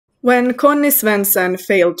When Connie Svendsen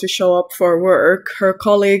failed to show up for work, her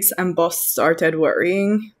colleagues and boss started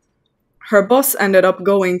worrying. Her boss ended up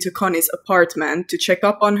going to Connie's apartment to check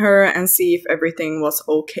up on her and see if everything was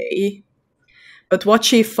okay. But what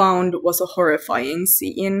she found was a horrifying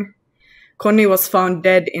scene. Connie was found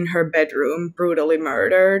dead in her bedroom, brutally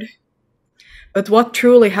murdered. But what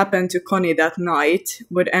truly happened to Connie that night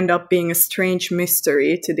would end up being a strange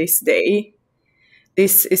mystery to this day.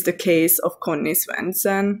 This is the case of Connie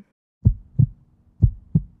Svendsen.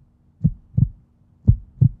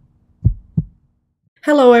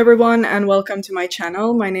 Hello everyone and welcome to my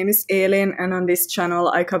channel. My name is Elin and on this channel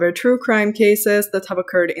I cover true crime cases that have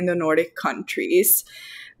occurred in the Nordic countries.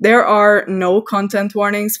 There are no content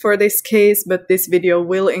warnings for this case, but this video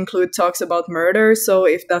will include talks about murder, so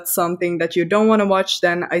if that's something that you don't want to watch,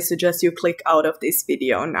 then I suggest you click out of this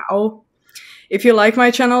video now. If you like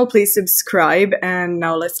my channel, please subscribe, and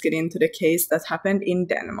now let's get into the case that happened in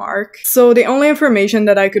Denmark. So the only information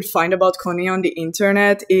that I could find about Connie on the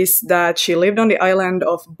internet is that she lived on the island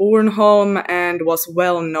of Bornholm and was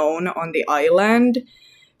well known on the island.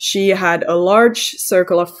 She had a large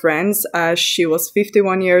circle of friends as she was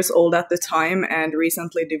 51 years old at the time and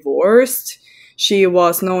recently divorced. She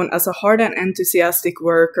was known as a hard and enthusiastic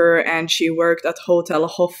worker and she worked at Hotel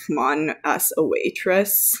Hoffman as a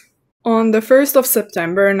waitress. On the 1st of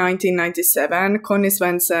September 1997, Connie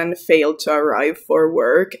Svendsen failed to arrive for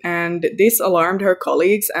work, and this alarmed her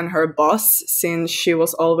colleagues and her boss since she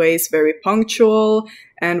was always very punctual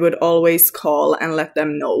and would always call and let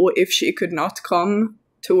them know if she could not come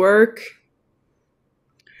to work.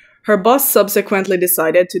 Her boss subsequently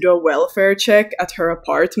decided to do a welfare check at her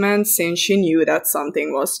apartment since she knew that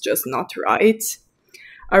something was just not right.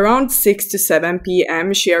 Around 6 to 7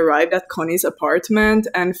 p.m., she arrived at Connie's apartment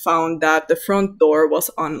and found that the front door was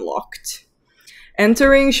unlocked.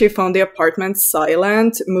 Entering, she found the apartment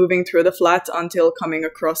silent, moving through the flat until coming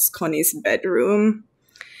across Connie's bedroom.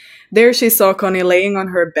 There she saw Connie laying on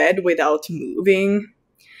her bed without moving.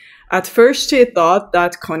 At first, she thought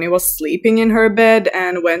that Connie was sleeping in her bed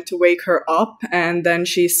and went to wake her up, and then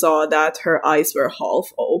she saw that her eyes were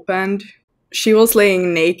half opened. She was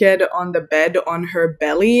laying naked on the bed on her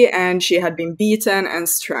belly and she had been beaten and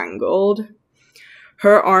strangled.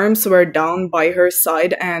 Her arms were down by her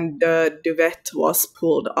side and the duvet was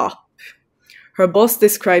pulled up. Her boss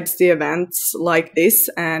describes the events like this,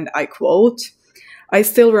 and I quote, "I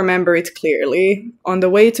still remember it clearly. On the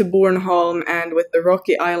way to Bornholm and with the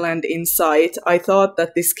rocky island in sight, I thought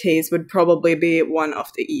that this case would probably be one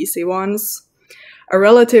of the easy ones. A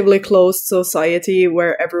relatively closed society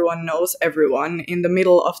where everyone knows everyone in the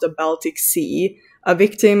middle of the Baltic Sea, a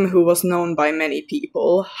victim who was known by many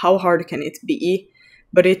people. How hard can it be?"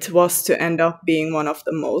 But it was to end up being one of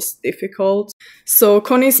the most difficult. So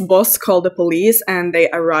Connie's boss called the police and they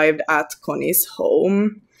arrived at Connie's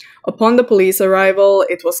home. Upon the police arrival,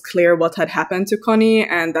 it was clear what had happened to Connie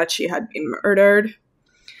and that she had been murdered.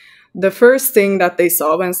 The first thing that they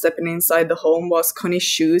saw when stepping inside the home was Connie's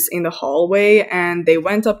shoes in the hallway, and they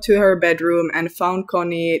went up to her bedroom and found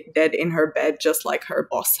Connie dead in her bed just like her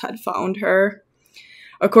boss had found her.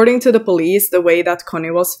 According to the police, the way that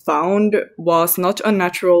Connie was found was not a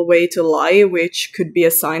natural way to lie, which could be a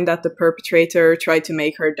sign that the perpetrator tried to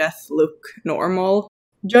make her death look normal.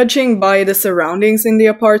 Judging by the surroundings in the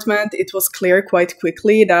apartment, it was clear quite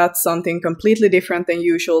quickly that something completely different than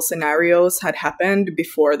usual scenarios had happened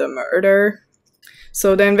before the murder.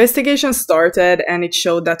 So the investigation started and it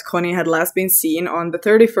showed that Connie had last been seen on the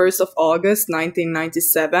 31st of August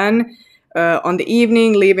 1997, on the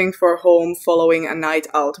evening leaving for home following a night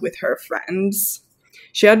out with her friends.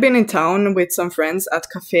 She had been in town with some friends at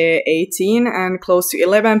Café 18 and close to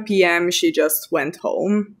 11 p.m. she just went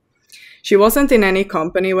home. She wasn't in any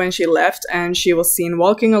company when she left, and she was seen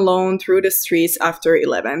walking alone through the streets after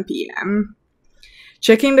 11 p.m.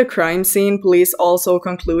 Checking the crime scene, police also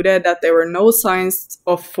concluded that there were no signs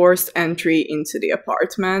of forced entry into the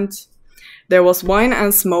apartment. There was wine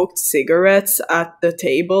and smoked cigarettes at the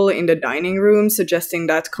table in the dining room, suggesting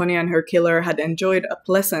that Connie and her killer had enjoyed a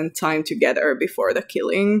pleasant time together before the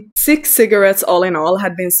killing. 6 cigarettes all in all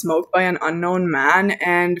had been smoked by an unknown man,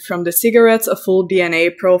 and from the cigarettes a full DNA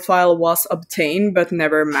profile was obtained but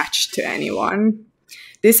never matched to anyone.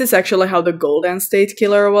 This is actually how the Golden State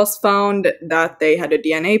Killer was found, that they had a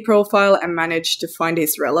DNA profile and managed to find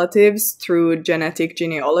his relatives through genetic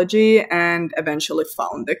genealogy and eventually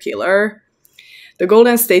found the killer. The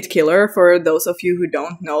Golden State Killer, for those of you who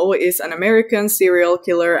don't know, is an American serial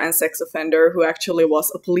killer and sex offender who actually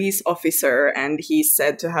was a police officer, and he's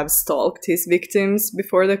said to have stalked his victims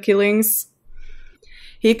before the killings.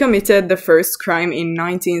 He committed the first crime in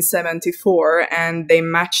 1974, and they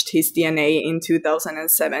matched his DNA in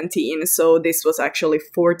 2017, so this was actually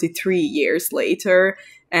 43 years later,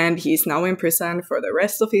 and he's now in prison for the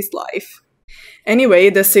rest of his life.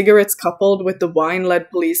 Anyway, the cigarettes coupled with the wine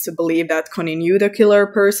led police to believe that Connie knew the killer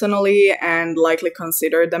personally and likely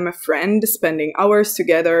considered them a friend, spending hours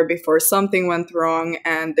together before something went wrong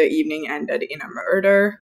and the evening ended in a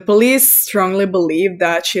murder. The police strongly believed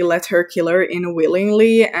that she let her killer in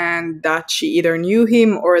willingly and that she either knew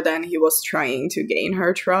him or then he was trying to gain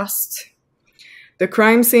her trust. The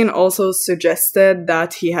crime scene also suggested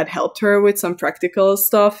that he had helped her with some practical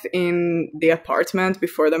stuff in the apartment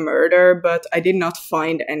before the murder, but I did not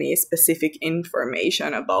find any specific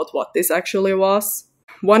information about what this actually was.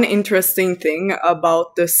 One interesting thing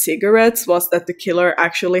about the cigarettes was that the killer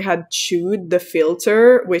actually had chewed the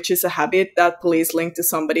filter, which is a habit that police link to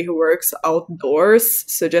somebody who works outdoors,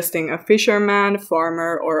 suggesting a fisherman,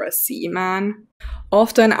 farmer, or a seaman.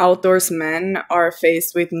 Often outdoors men are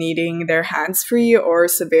faced with needing their hands free or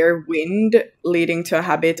severe wind, leading to a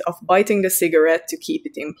habit of biting the cigarette to keep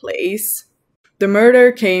it in place. The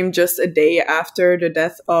murder came just a day after the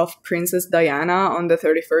death of Princess Diana on the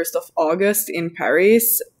 31st of August in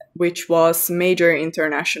Paris, which was major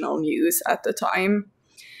international news at the time.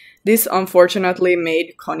 This unfortunately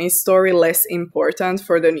made Connie's story less important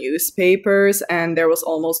for the newspapers, and there was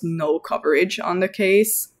almost no coverage on the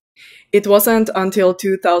case. It wasn't until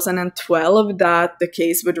 2012 that the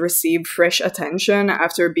case would receive fresh attention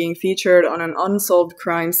after being featured on an unsolved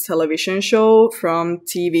crimes television show from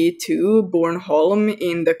TV2 Bornholm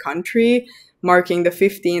in the country, marking the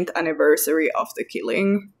 15th anniversary of the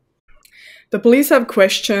killing. The police have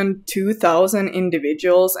questioned 2,000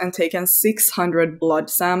 individuals and taken 600 blood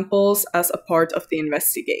samples as a part of the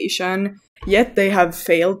investigation, yet they have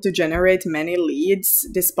failed to generate many leads,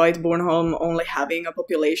 despite Bornholm only having a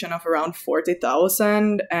population of around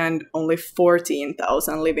 40,000 and only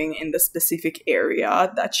 14,000 living in the specific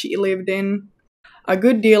area that she lived in. A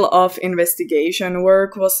good deal of investigation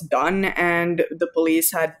work was done, and the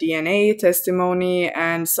police had DNA testimony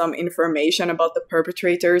and some information about the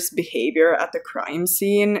perpetrator's behavior at the crime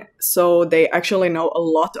scene, so they actually know a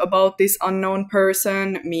lot about this unknown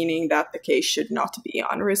person, meaning that the case should not be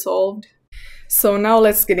unresolved. So now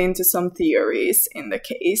let's get into some theories in the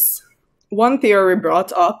case. One theory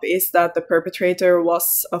brought up is that the perpetrator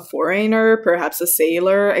was a foreigner, perhaps a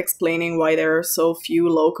sailor, explaining why there are so few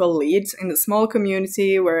local leads in the small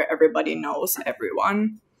community where everybody knows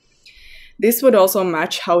everyone. This would also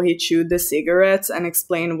match how he chewed the cigarettes and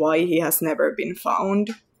explain why he has never been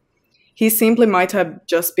found. He simply might have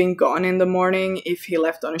just been gone in the morning if he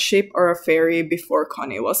left on a ship or a ferry before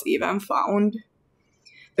Connie was even found.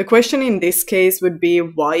 The question in this case would be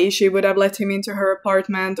why she would have let him into her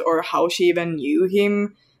apartment or how she even knew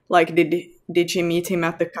him. Like, did she meet him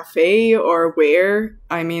at the cafe or where?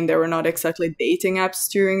 I mean, there were not exactly dating apps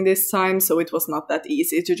during this time, so it was not that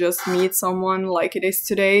easy to just meet someone like it is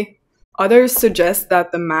today. Others suggest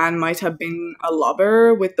that the man might have been a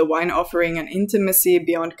lover, with the wine offering an intimacy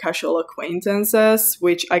beyond casual acquaintances,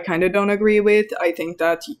 which I kind of don't agree with. I think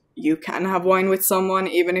that you can have wine with someone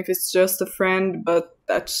even if it's just a friend, but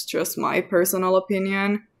that's just my personal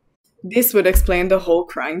opinion. This would explain the whole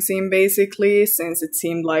crime scene basically, since it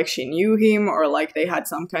seemed like she knew him or like they had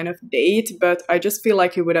some kind of date, but I just feel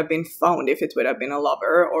like he would have been found if it would have been a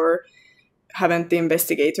lover, or haven't the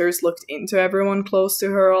investigators looked into everyone close to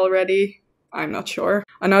her already? I'm not sure.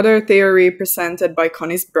 Another theory presented by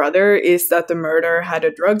Connie's brother is that the murder had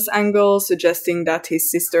a drugs angle, suggesting that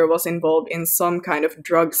his sister was involved in some kind of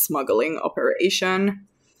drug smuggling operation.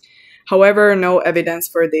 However, no evidence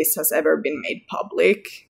for this has ever been made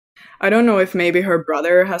public. I don't know if maybe her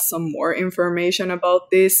brother has some more information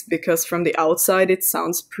about this, because from the outside it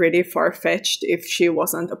sounds pretty far-fetched if she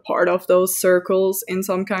wasn't a part of those circles in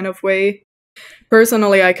some kind of way.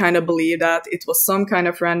 Personally, I kind of believe that it was some kind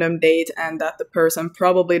of random date and that the person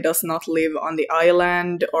probably does not live on the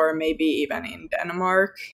island or maybe even in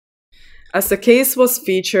Denmark. As the case was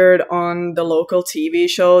featured on the local TV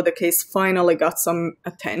show, the case finally got some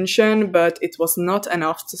attention, but it was not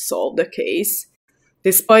enough to solve the case.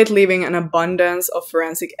 Despite leaving an abundance of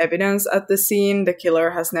forensic evidence at the scene, the killer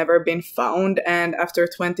has never been found, and after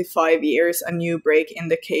 25 years, a new break in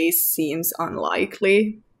the case seems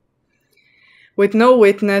unlikely. With no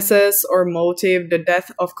witnesses or motive, the death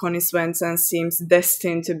of Connie Svendsen seems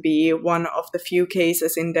destined to be one of the few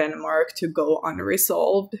cases in Denmark to go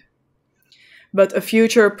unresolved. But a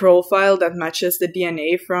future profile that matches the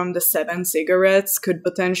DNA from the 7 cigarettes could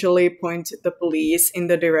potentially point the police in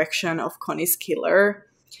the direction of Connie's killer.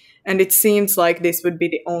 and it seems like this would be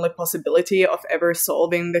the only possibility of ever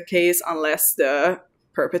solving the case unless the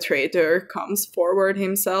perpetrator comes forward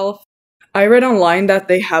himself. I read online that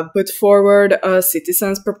they have put forward a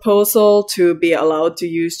citizen's proposal to be allowed to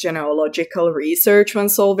use genealogical research when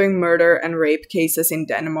solving murder and rape cases in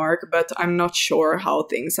Denmark, but I'm not sure how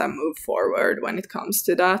things have moved forward when it comes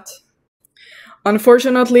to that.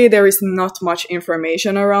 Unfortunately, there is not much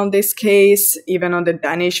information around this case, even on the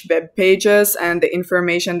Danish web pages, and the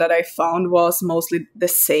information that I found was mostly the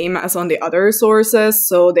same as on the other sources,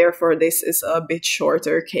 so therefore this is a bit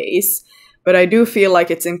shorter case. But I do feel like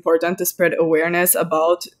it's important to spread awareness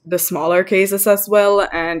about the smaller cases as well,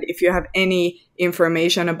 and if you have any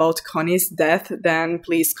information about Connie's death, then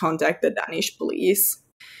please contact the Danish police.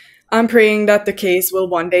 I'm praying that the case will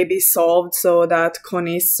one day be solved so that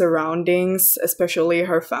Connie's surroundings, especially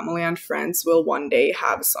her family and friends, will one day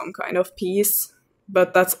have some kind of peace.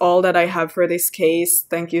 But that's all that I have for this case.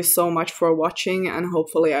 Thank you so much for watching, and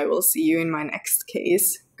hopefully I will see you in my next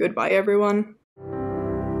case. Goodbye, everyone.